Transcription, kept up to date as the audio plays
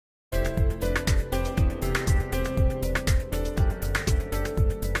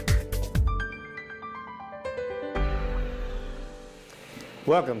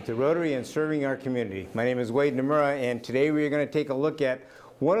Welcome to Rotary and Serving Our Community. My name is Wade Nomura, and today we are going to take a look at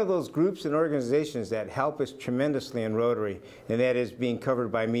one of those groups and organizations that help us tremendously in Rotary, and that is being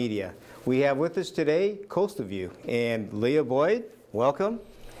covered by media. We have with us today Coastal View, and Leah Boyd, welcome.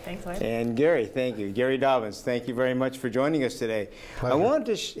 Thanks, Wade. And Gary, thank you. Gary Dobbins, thank you very much for joining us today. Pleasure. I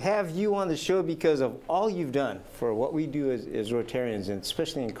wanted to have you on the show because of all you've done for what we do as Rotarians, and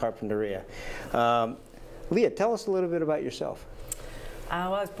especially in Carpinteria. Leah, tell us a little bit about yourself.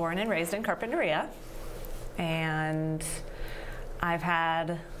 Well, I was born and raised in Carpinteria, and I've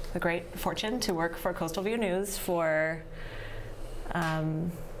had the great fortune to work for Coastal View News for, well,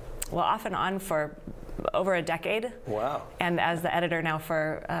 off and on for over a decade. Wow. And as the editor now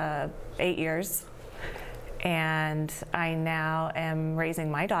for 8 years. And I now am raising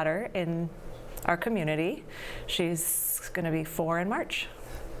my daughter in our community. She's going to be 4 in March.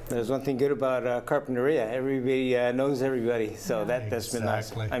 There's one thing good about Carpinteria. Everybody knows everybody, so Yeah. that's been nice.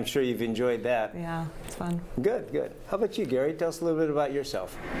 Exactly. I'm sure you've enjoyed that. Yeah, it's fun. Good, good. How about you, Gary? Tell us a little bit about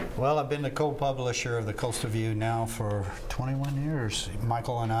yourself. Well, I've been the co-publisher of the Coastal View now for 21 years.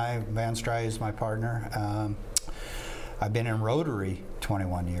 Michael and I, Van Stry is my partner. I've been in Rotary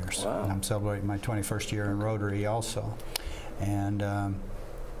 21 years. Wow. And I'm celebrating my 21st year in Rotary also. And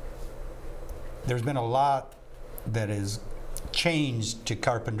there's been a lot that is changed to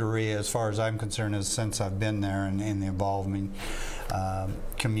Carpinteria as far as I'm concerned since I've been there and in the evolving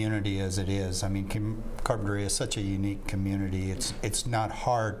community as it is. I mean, Carpinteria is such a unique community. It's not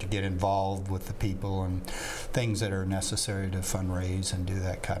hard to get involved with the people and things that are necessary to fundraise and do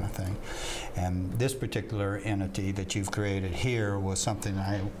that kind of thing. And this particular entity that you've created here was something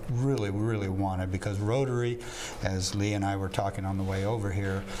I really, really wanted, because Rotary, as Lee and I were talking on the way over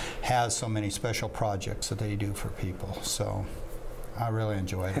here, has so many special projects that they do for people. So I really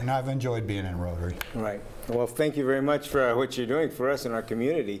enjoy it, and I've enjoyed being in Rotary. Right. Well, thank you very much for what you're doing for us in our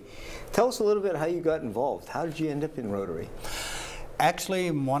community. Tell us a little bit how you got involved. How did you end up in Rotary? Actually,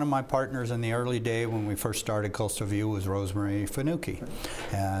 one of my partners in the early day when we first started Coastal View was Rosemary Finucchi.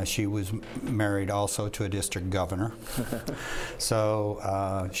 She was married also to a district governor.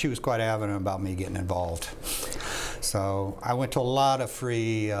 So she was quite adamant about me getting involved. So I went to a lot of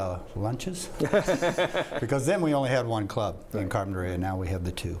free lunches because then we only had one club in Carpinteria, now we have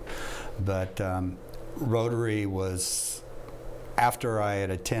the 2. But Rotary was, after I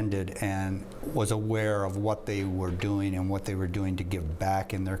had attended and was aware of what they were doing and what they were doing to give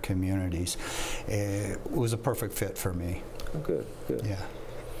back in their communities, it was a perfect fit for me. Good, good.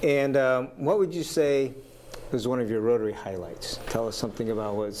 Yeah. And what would you say was one of your Rotary highlights? Tell us something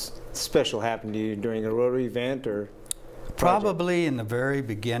about what's special happened to you during a Rotary event or project. Probably in the very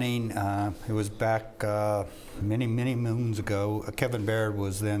beginning, it was back many, many moons ago. Kevin Baird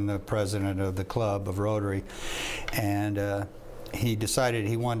was then the president of the club of Rotary, and he decided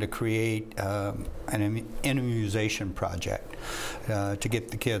he wanted to create an immunization project to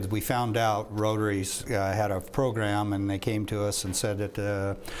get the kids. We found out Rotary's had a program, and they came to us and said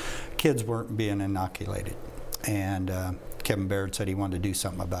that kids weren't being inoculated. And Kevin Baird said he wanted to do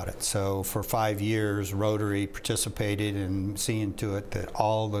something about it. So for 5 years, Rotary participated in seeing to it that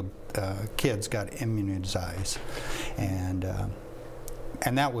all the kids got immunized, and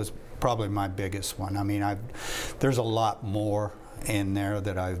that was probably my biggest one. I mean, there's a lot more in there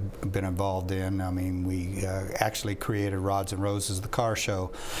that I've been involved in. I mean, we actually created Rods and Roses, the car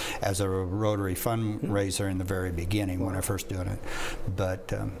show, as a Rotary fundraiser in the very beginning when I first did it.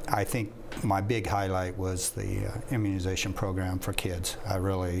 But I think my big highlight was the immunization program for kids. I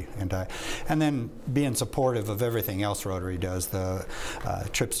really, and then being supportive of everything else Rotary does, the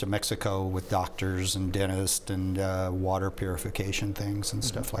trips to Mexico with doctors and dentists and water purification things and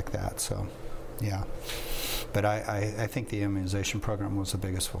stuff like that. So, yeah. But I think the immunization program was the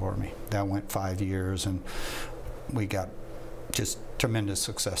biggest for me. That went 5 years, and we got just tremendous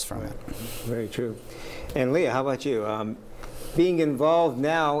success from it. Very true. And Leah, how about you? Being involved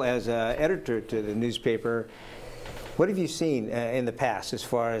now as an editor to the newspaper, what have you seen in the past as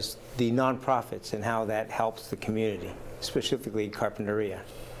far as the nonprofits and how that helps the community, specifically Carpinteria?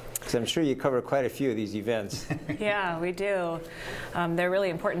 Because I'm sure you cover quite a few of these events. Yeah, we do. They're really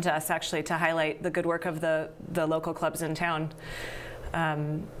important to us, actually, to highlight the good work of the local clubs in town.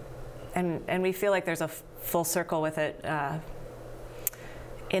 And we feel like there's a full circle with it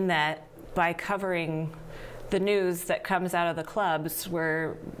in that by covering the news that comes out of the clubs,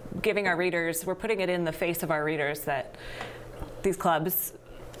 we're giving our readers, we're putting it in the face of our readers that these clubs,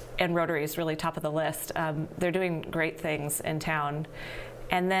 and Rotary is really top of the list, they're doing great things in town.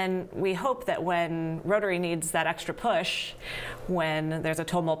 And then we hope that when Rotary needs that extra push, when there's a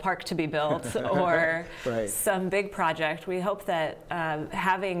Tomel Park to be built or right. some big project, we hope that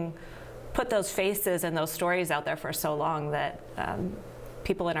having put those faces and those stories out there for so long, that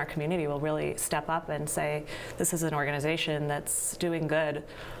people in our community will really step up and say, this is an organization that's doing good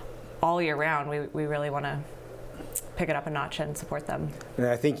all year round. We really want to pick it up a notch and support them. And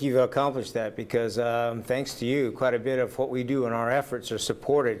I think you've accomplished that because thanks to you, quite a bit of what we do in our efforts are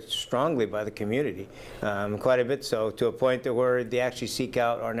supported strongly by the community. Quite a bit so, to a point that where they actually seek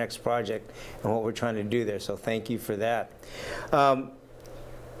out our next project and what we're trying to do there. So thank you for that.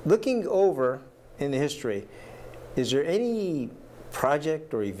 Looking over in the history, is there any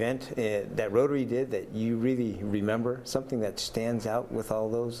project or event that Rotary did that you really remember, something that stands out with all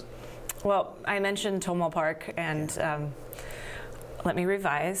those? Well, I mentioned Tomel Park, and let me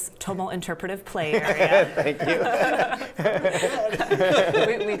revise, Tomel Interpretive Play Area. Thank you.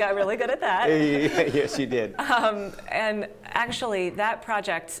 we got really good at that. Yes, you did. And actually, that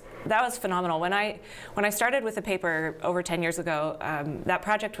project, that was phenomenal. When I started with the paper over 10 years ago, that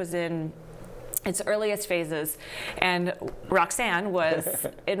project was in its earliest phases, and Roxanne was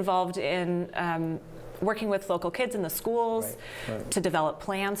involved in working with local kids in the schools to develop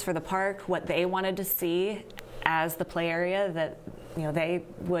plans for the park, what they wanted to see as the play area that they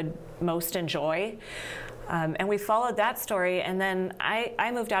would most enjoy. And we followed that story, and then I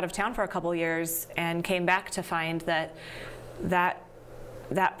moved out of town for a couple years and came back to find that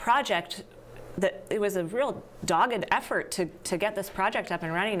project, that it was a real dogged effort to get this project up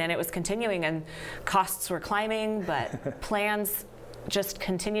and running, and it was continuing, and costs were climbing, but plans just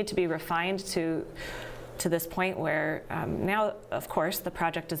continued to be refined to this point where now, of course, the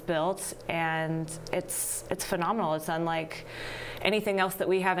project is built, and it's phenomenal. It's unlike anything else that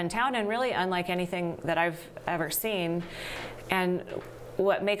we have in town, and really unlike anything that I've ever seen. And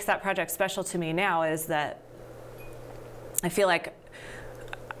what makes that project special to me now is that I feel like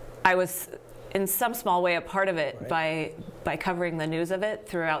I was in some small way a part of it by covering the news of it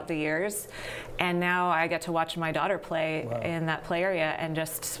throughout the years, and now I get to watch my daughter play in that play area and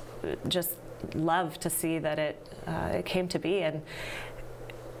just love to see that it came to be, and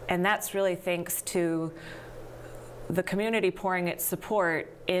that's really thanks to the community pouring its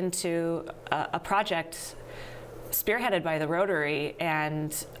support into a project spearheaded by the Rotary,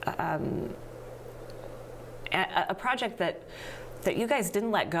 and a project that you guys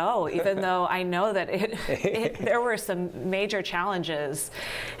didn't let go, even though I know that there were some major challenges,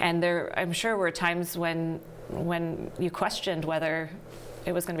 and I'm sure were times when you questioned whether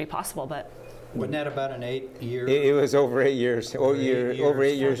it was going to be possible, but. Wasn't that about an 8-year? It was over 8 years. Over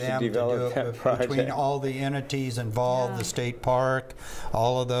 8 years to develop that project. Between all the entities involved, the state park,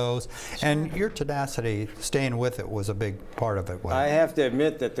 all of those. And your tenacity, staying with it, was a big part of it. I have to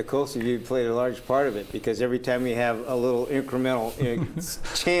admit that the Coastal View played a large part of it, because every time we have a little incremental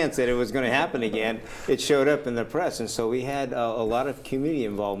chance that it was going to happen again, it showed up in the press. And so we had a lot of community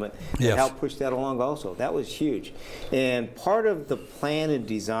involvement that helped push that along also. That was huge. And part of the plan and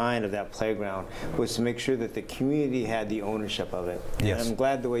design of that playground was to make sure that the community had the ownership of it. And I'm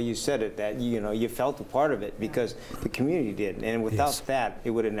glad the way you said it, that you felt a part of it because the community did, and without that,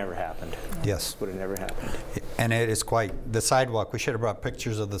 it would have never happened. Yes, would have never happened. And it is quite the sidewalk. We should have brought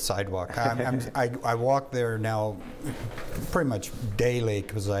pictures of the sidewalk. I walk there now pretty much daily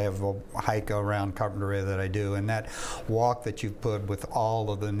because I have a hike around Carpinteria that I do, and that walk that you've put with all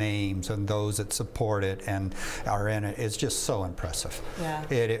of the names and those that support it and are in it is just so impressive. Yeah,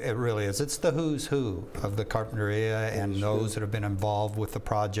 it really is. It's the who's who of the Carpinteria and those that have been involved with the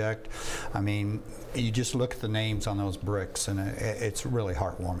project. I mean, you just look at the names on those bricks, and it's really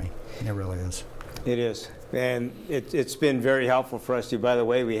heartwarming. It really is. It is. And it's been very helpful for us too. By the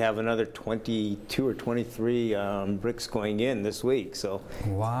way, we have another 22 or 23 bricks going in this week, so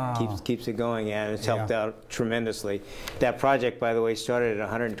keeps it going, and it's helped out tremendously. That project, by the way, started at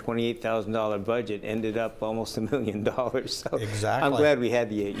a $128,000 budget, ended up almost $1 million. So exactly. I'm glad we had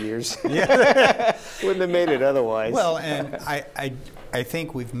the 8 years. Wouldn't have made it otherwise. Well, and I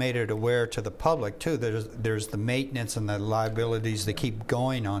think we've made it aware to the public too. There's the maintenance and the liabilities that keep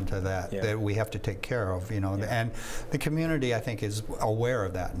going onto that that we have to take care of. And the community, I think, is aware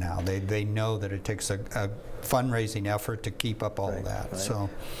of that now. They know that it takes a fundraising effort to keep up all of that. So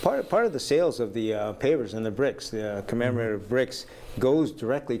part of the sales of the pavers and the bricks, the commemorative bricks, goes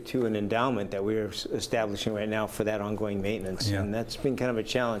directly to an endowment that we're establishing right now for that ongoing maintenance. And that's been kind of a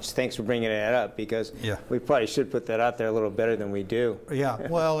challenge. Thanks for bringing that up, because we probably should put that out there a little better than we do. Yeah,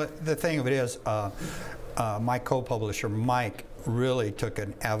 well, the thing of it is, my co-publisher, Mike, really took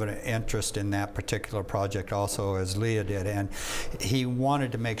an evident interest in that particular project also, as Leah did, and he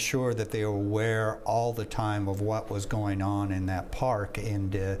wanted to make sure that they were aware all the time of what was going on in that park,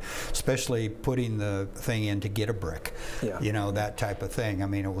 and especially putting the thing in to get a brick, you know, that type of thing. I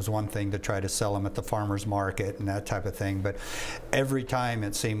mean, it was one thing to try to sell them at the farmer's market and that type of thing, but every time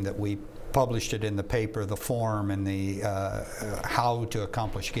it seemed that we published it in the paper, the form and the how to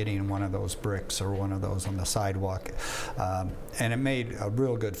accomplish getting one of those bricks or one of those on the sidewalk, and it made a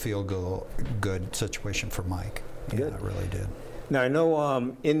real good feel-good situation for Mike. Yeah, it really did. Now I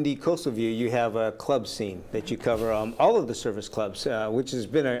know in the Coastal View you have a club scene that you cover all of the service clubs, which has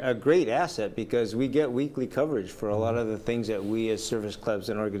been a great asset because we get weekly coverage for a lot of the things that we as service clubs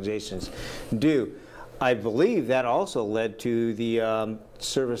and organizations do. I believe that also led to the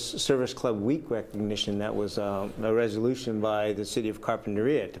Service Club Week recognition. That was a resolution by the city of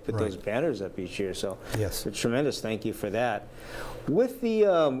Carpinteria to put those banners up each year. So yes, a tremendous thank you for that. With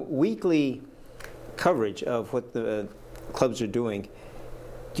the weekly coverage of what the clubs are doing,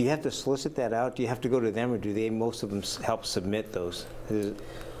 do you have to solicit that out? Do you have to go to them, or do they, most of them, help submit those? Does it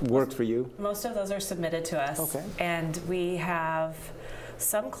work for you? Most of those are submitted to us. Okay. And we have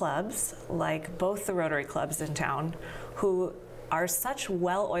some clubs, like both the Rotary clubs in town, who are such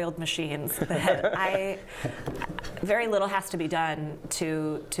well-oiled machines that very little has to be done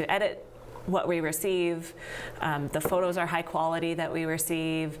to edit what we receive. The photos are high quality that we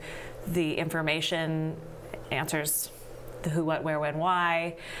receive. The information answers the who, what, where, when,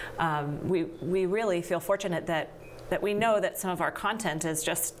 why. We really feel fortunate that we know that some of our content is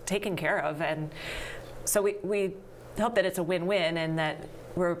just taken care of, and so we hope that it's a win-win and that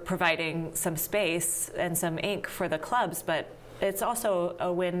we're providing some space and some ink for the clubs, but it's also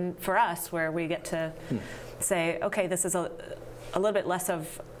a win for us where we get to say, okay, this is a little bit less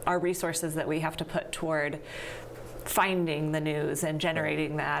of our resources that we have to put toward finding the news and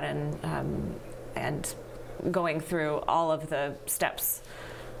generating that and going through all of the steps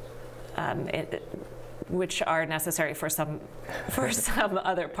which are necessary for some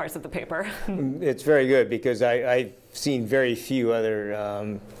other parts of the paper. It's very good because I've seen very few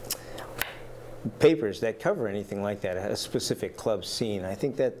other papers that cover anything like that, a specific club scene. I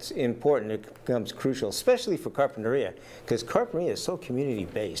think that's important. It becomes crucial, especially for Carpinteria, because Carpinteria is so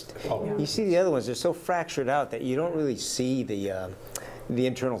community-based. You see the other ones, they're so fractured out that you don't really see the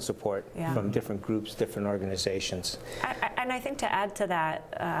internal support from different groups, different organizations. And I think to add to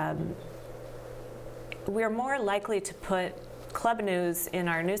that, we're more likely to put club news in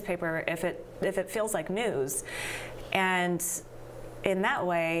our newspaper if it feels like news. And in that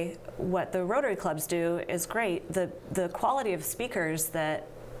way, what the Rotary clubs do is great. The quality of speakers that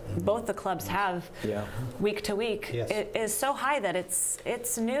both the clubs have week to week is so high that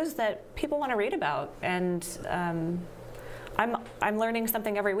it's news that people want to read about. And I'm learning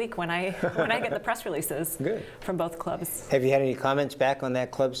something every week when I get the press releases from both clubs. Have you had any comments back on that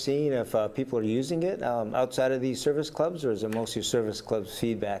club scene if people are using it outside of these service clubs, or is it mostly service clubs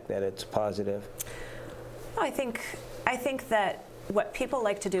feedback that it's positive? I think that what people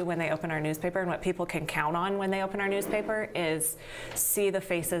like to do when they open our newspaper and what people can count on when they open our newspaper is see the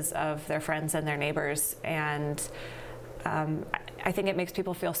faces of their friends and their neighbors, and I think it makes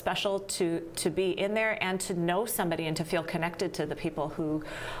people feel special to be in there and to know somebody and to feel connected to the people who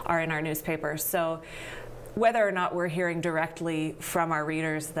are in our newspaper. So whether or not we're hearing directly from our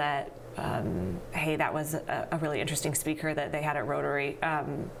readers that, hey, that was a really interesting speaker that they had at Rotary,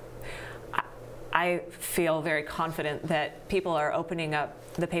 I feel very confident that people are opening up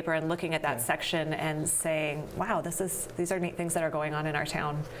the paper and looking at that section and saying, wow, these are neat things that are going on in our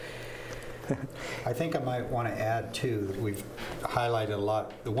town. I think I might want to add too that we've highlighted a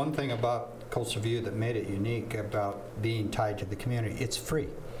lot. The one thing about Coastal View that made it unique about being tied to the community, it's free.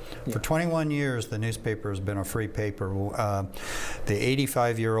 For 21 years, the newspaper has been a free paper. The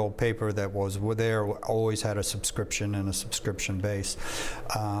 85-year-old paper that was there always had a subscription and a subscription base.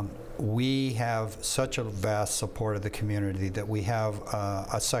 We have such a vast support of the community that we have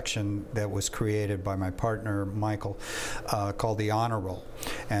a section that was created by my partner, Michael, called the Honor Roll.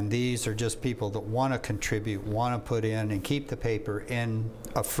 And these are just people that want to contribute, want to put in and keep the paper in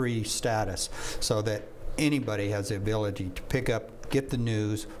a free status so that anybody has the ability to pick up, get the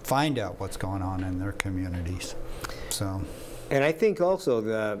news, find out what's going on in their communities. So, and I think also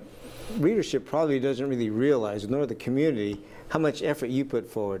the readership probably doesn't really realize, nor the community, how much effort you put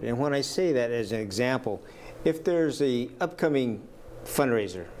forward. And when I say that as an example, if there's a upcoming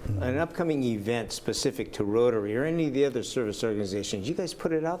fundraiser, an upcoming event specific to Rotary or any of the other service organizations, you guys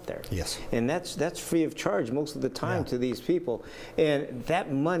put it out there. Yes. And that's free of charge most of the time to these people. And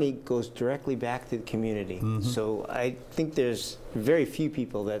that money goes directly back to the community. So I think there's very few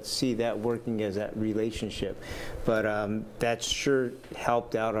people that see that working as that relationship. But that sure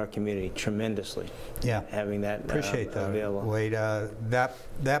helped out our community tremendously. Yeah. Having that appreciate that available. Wade,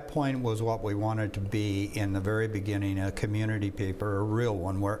 that point was what we wanted to be in the very beginning, a community paper, a real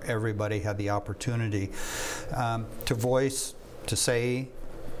one, where everybody had the opportunity to voice, to say,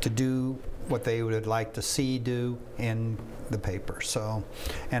 to do what they would like to see do in the paper. So,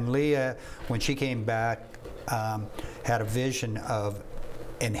 and Leah, when she came back, had a vision of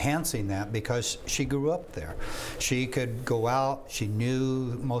enhancing that because she grew up there. She could go out, she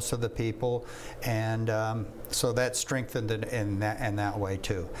knew most of the people, and so that strengthened it in that way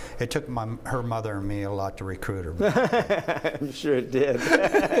too. It took her mother and me a lot to recruit her. I'm sure it did.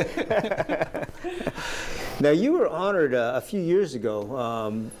 Now, you were honored a few years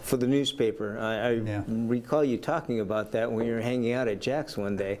ago for the newspaper. I recall you talking about that when you were hanging out at Jack's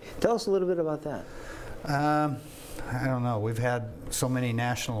one day. Tell us a little bit about that. I don't know. We've had so many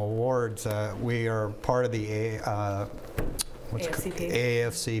national awards. We are part of the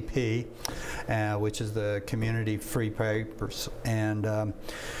AFCP, which is the Community Free Papers. And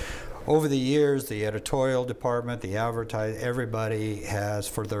over the years, the editorial department, the everybody has,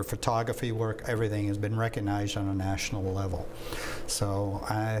 for their photography work, everything has been recognized on a national level. So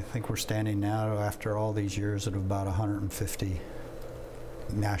I think we're standing now, after all these years, at about 150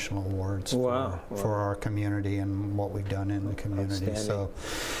 national awards for our community and what we've done in the community. So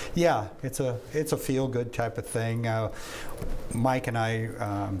yeah, it's a feel-good type of thing. Mike and I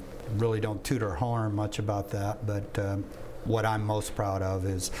really don't toot our horn much about that, but what I'm most proud of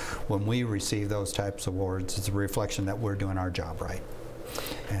is when we receive those types of awards, it's a reflection that we're doing our job right.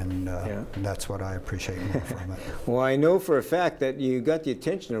 And that's what I appreciate more from it. Well, I know for a fact that you got the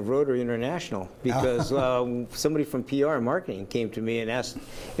attention of Rotary International because somebody from PR and marketing came to me and asked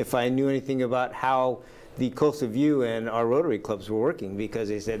if I knew anything about how the Coastal View and our Rotary clubs were working, because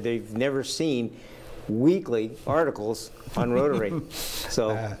they said they've never seen weekly articles on Rotary.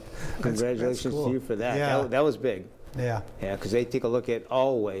 So congratulations to you for that. Yeah. That was big. Yeah. Yeah, because they take a look at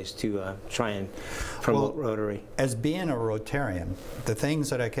all ways to try and promote Rotary. As being a Rotarian, the things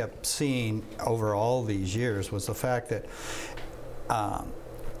that I kept seeing over all these years was the fact that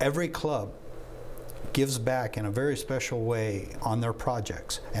every club gives back in a very special way on their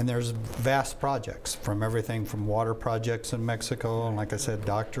projects. And there's vast projects, from everything from water projects in Mexico, and like I said,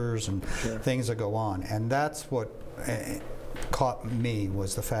 doctors and things that go on. And that's what caught me,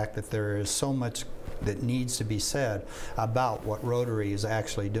 was the fact that there is so much that needs to be said about what Rotary is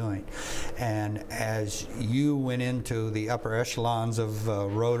actually doing. And as you went into the upper echelons of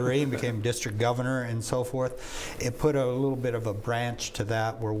Rotary and became district governor and so forth, it put a little bit of a branch to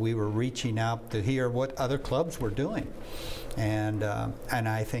that, where we were reaching out to hear what other clubs were doing. And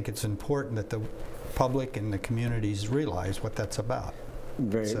I think it's important that the public and the communities realize what that's about.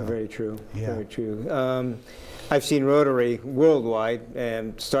 Very true. Yeah. Very true. I've seen Rotary worldwide,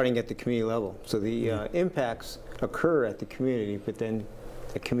 and starting at the community level. So the impacts occur at the community, but then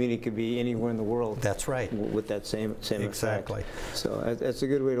the community could be anywhere in the world. That's right. With that same exactly. effect. So that's a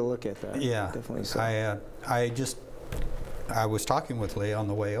good way to look at that. Yeah. Definitely so. I was talking with Lee on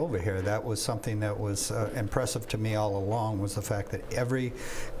the way over here. That was something that was impressive to me all along, was the fact that every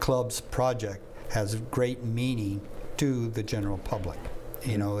club's project has great meaning to the general public.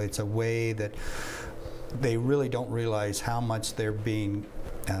 You know, it's a way that they really don't realize how much they're being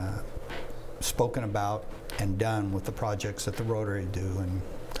spoken about and done with the projects that the Rotary do and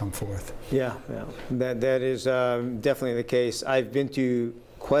come forth. Yeah, that is definitely the case. I've been to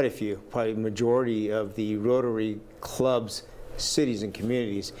quite a few, probably majority of the Rotary clubs, cities and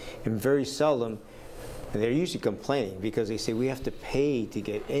communities, and very seldom, they're usually complaining because they say we have to pay to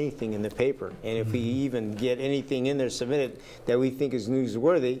get anything in the paper, and if we even get anything in there submitted that we think is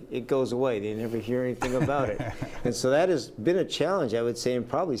newsworthy, it goes away. They never hear anything about it. And so that has been a challenge, I would say, in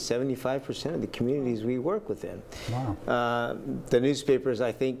probably 75% of the communities we work within. Wow. The newspapers,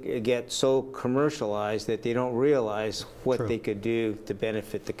 I think, get so commercialized that they don't realize what they could do to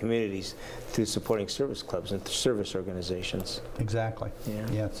benefit the communities through supporting service clubs and service organizations. Exactly. Yeah.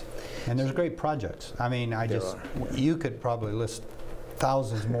 Yes. And there's great projects. I mean, you could probably list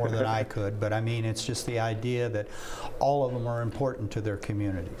thousands more than I could, but I mean, it's just the idea that all of them are important to their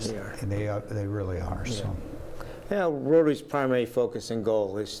communities. They are. And they really are. Yeah. So. Well, Rotary's primary focus and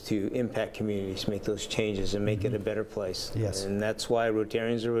goal is to impact communities, make those changes, and make it a better place. Yes. And that's why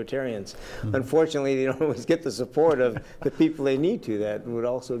Rotarians are Rotarians. Unfortunately, they don't always get the support of the people they need to that would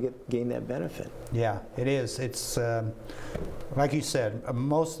also gain that benefit. Yeah, it is. It's like you said,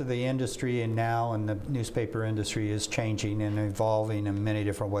 most of the industry and now in the newspaper industry is changing and evolving in many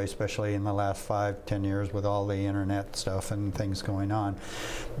different ways, especially in the last 5-10 years with all the internet stuff and things going on.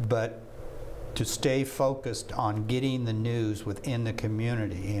 But to stay focused on getting the news within the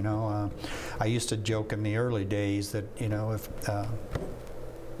community, you know, I used to joke in the early days that, you know, if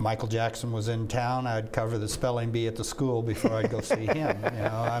Michael Jackson was in town, I'd cover the spelling bee at the school before I'd go see him. You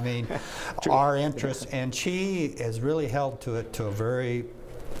know, I mean, our interest, and she has really held to it to a very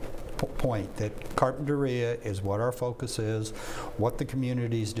point that Carpinteria is what our focus is, what the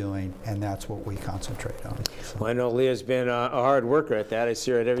community's doing, and that's what we concentrate on. So. Well, I know Leah's been a hard worker at that. I see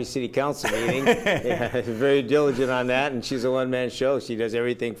her at every city council meeting. Yeah, very diligent on that, and she's a one-man show. She does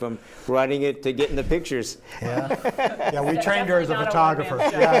everything from writing it to getting the pictures. Yeah, yeah, we trained her as a photographer.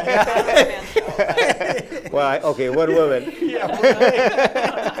 Well, okay, one woman.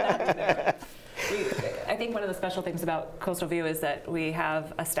 I think one of the special things about Coastal View is that we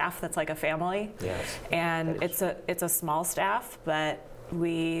have a staff that's like a family. Yes. And it's a small staff, but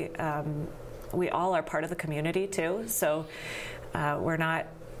we all are part of the community too. So we're not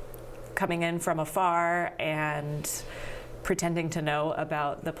coming in from afar and pretending to know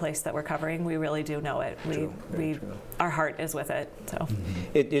about the place that we're covering. We really do know it. Our heart is with it. So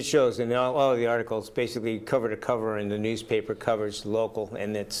it shows in all of the articles, basically cover to cover in the newspaper covers local,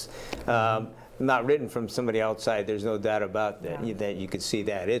 and it's not written from somebody outside. There's no doubt about that. Yeah. That you could see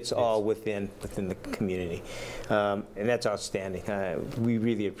that it's all within the community, and that's outstanding. We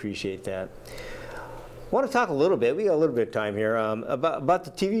really appreciate that. I want to talk a little bit, we got a little bit of time here, about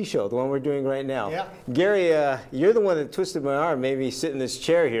the TV show, the one we're doing right now. Yeah. Gary, you're the one that twisted my arm, made me sit in this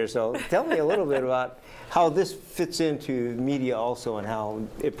chair here, so tell me a little bit about how this fits into media also and how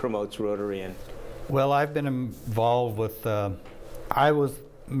it promotes Rotary. Well, I've been involved with, I was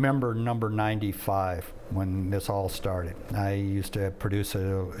member number 95 when this all started. I used to produce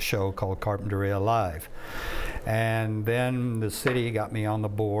a show called Carpinteria Live. And then the city got me on the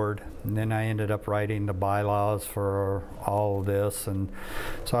board, and then I ended up writing the bylaws for all of this, and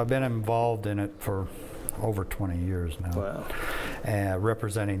so I've been involved in it for over 20 years now. Wow.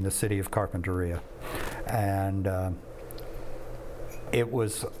 Representing the city of Carpinteria. And it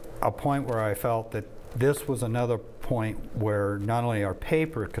was a point where I felt that this was another point where not only our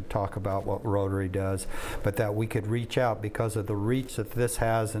paper could talk about what Rotary does, but that we could reach out because of the reach that this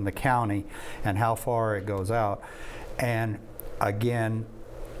has in the county and how far it goes out. And again,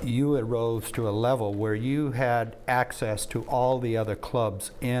 you arose to a level where you had access to all the other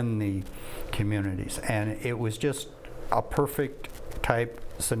clubs in the communities, and it was just a perfect type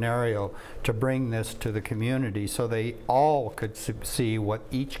scenario to bring this to the community so they all could see what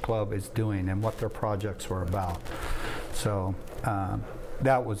each club is doing and what their projects were about. So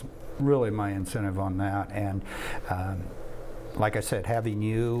that was really my incentive on that. And like I said, having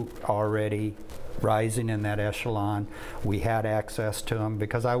you already rising in that echelon, we had access to them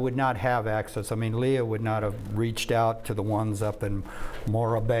because I would not have access. I mean, Leah would not have reached out to the ones up in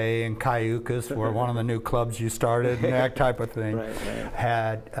Morro Bay and Cayucas, where one of the new clubs you started and that type of thing. Right.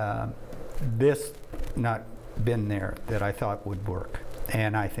 Had this not been there, that I thought would work.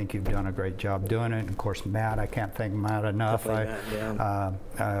 And I think you've done a great job doing it. And of course, Matt, I can't thank Matt enough.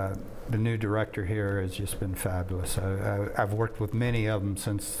 The new director here has just been fabulous. I've worked with many of them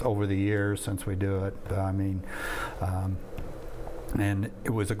since over the years since we do it. I mean, and it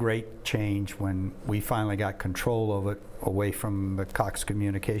was a great change when we finally got control of it away from the Cox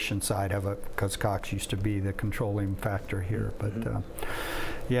communication side of it, because Cox used to be the controlling factor here. But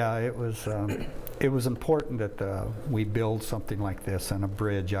yeah, it was important that we build something like this, and a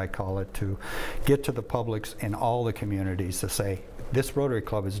bridge, I call it, to get to the publics in all the communities to say, this Rotary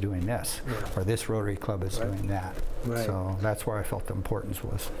Club is doing this, or this Rotary Club is doing that. So that's where I felt the importance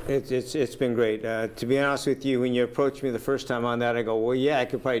was. It's been great. To be honest with you, when you approached me the first time on that, I go, well, yeah, I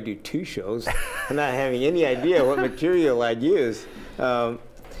could probably do 2 shows, not having any idea what material I'd use.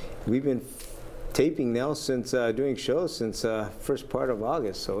 We've been taping now since doing shows since first part of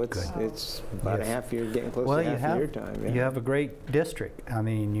August, so it's about a half year, getting close to half year time. Yeah. You have a great district. I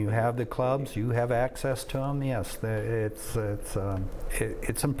mean, you have the clubs, you have access to them. Yes,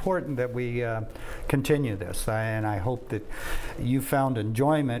 it's important that we continue this, and I hope that you found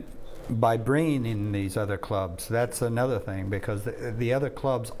enjoyment by bringing in these other clubs. That's another thing, because the other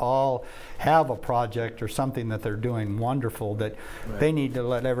clubs all have a project or something that they're doing wonderful that they need to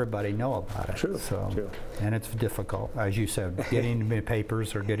let everybody know about it. True, true. And it's difficult, as you said, getting the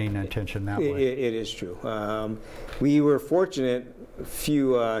papers or getting attention that way. It is true. We were fortunate a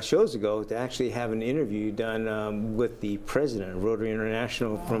few shows ago to actually have an interview done with the president of Rotary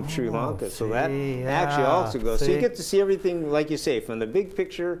International from Sri Lanka. So that actually also goes. So you get to see everything, like you say, from the big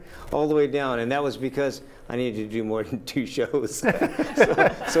picture all the way down. And that was because I needed to do more than 2 shows.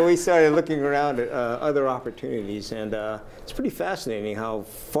 so we started looking around at other opportunities. And it's pretty fascinating how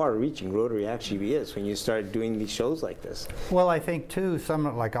far-reaching Rotary actually is when you start doing these shows like this. Well, I think, too,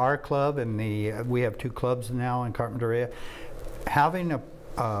 some like our club, and we have 2 clubs now in Carpinteria, having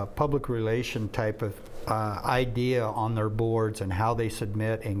a public relation type of idea on their boards and how they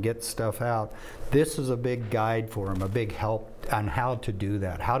submit and get stuff out, this is a big guide for them, a big help on how to do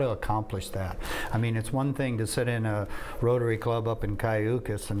that, how to accomplish that. I mean, it's one thing to sit in a Rotary club up in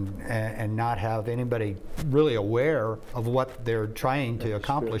Cayucas and not have anybody really aware of what they're trying to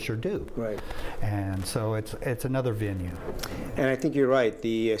accomplish or do. Right. And so it's another venue. And I think you're right.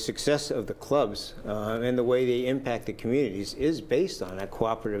 The success of the clubs and the way they impact the communities is based on that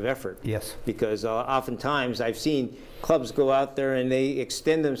cooperative effort. Yes. Because oftentimes I've seen clubs go out there and they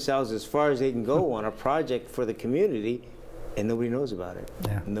extend themselves as far as they can go on a project for the community, and nobody knows about it.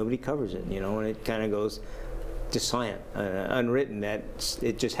 Yeah. Nobody covers it, you know, and it kind of goes just silent, unwritten, that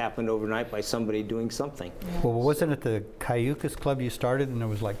it just happened overnight by somebody doing something. Well, wasn't it the Cayucas club you started, and there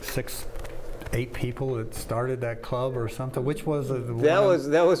was like 8 people that started that club or something? Which was the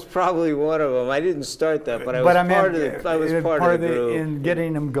that was probably one of them. I didn't start that, but I was part of the group in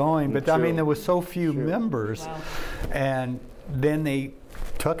getting them going. But True. I mean, there was so few members, Wow. and then they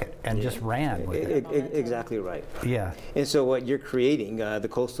took it and just ran with it. Exactly right. Yeah. And so what you're creating, the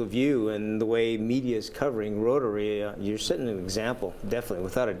Coastal View and the way media is covering Rotary, you're setting an example, definitely,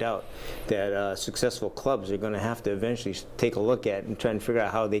 without a doubt, that successful clubs are going to have to eventually take a look at and try and figure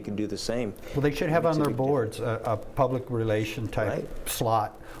out how they can do the same. Well, they should have on their boards a public relation type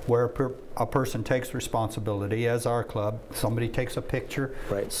slot where a person takes responsibility, as our club. Somebody takes a picture,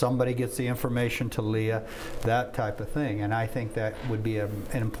 somebody gets the information to Leah, that type of thing. And I think that would be an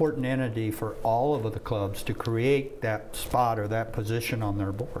important entity for all of the clubs to create that spot or that position on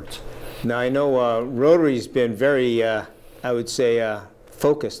their boards. Now, I know Rotary's been very, I would say,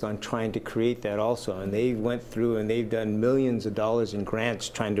 focused on trying to create that also, and they went through and they've done millions of dollars in grants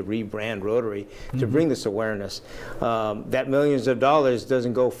trying to rebrand Rotary to bring this awareness. That millions of dollars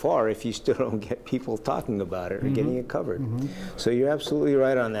doesn't go far if you still don't get people talking about it or getting it covered. So you're absolutely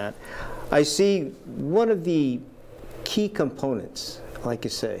right on that. I see one of the key components, like you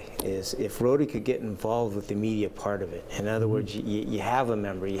say, is if Rotary could get involved with the media part of it. In other words, you have a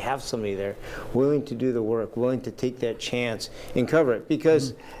member, you have somebody there willing to do the work, willing to take that chance and cover it.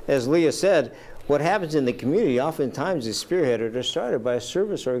 Because, as Leah said, what happens in the community oftentimes is spearheaded or started by a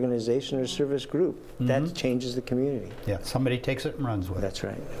service organization or service group. That changes the community. Yeah, somebody takes it and runs with it. That's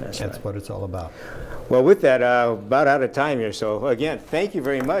right. That's what it's all about. Well, with that, about out of time here. So again, thank you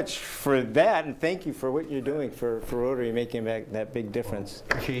very much for that, and thank you for what you're doing for Rotary, making that big difference.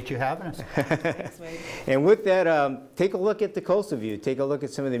 Appreciate you having us. Thanks, Wade. And with that, take a look at the Coastal View. Take a look at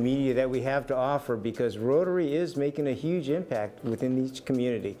some of the media that we have to offer, because Rotary is making a huge impact within each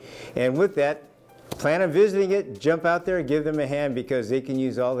community. And with that, plan on visiting it, jump out there, give them a hand, because they can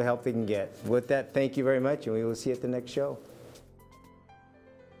use all the help they can get. With that, thank you very much, and we will see you at the next show.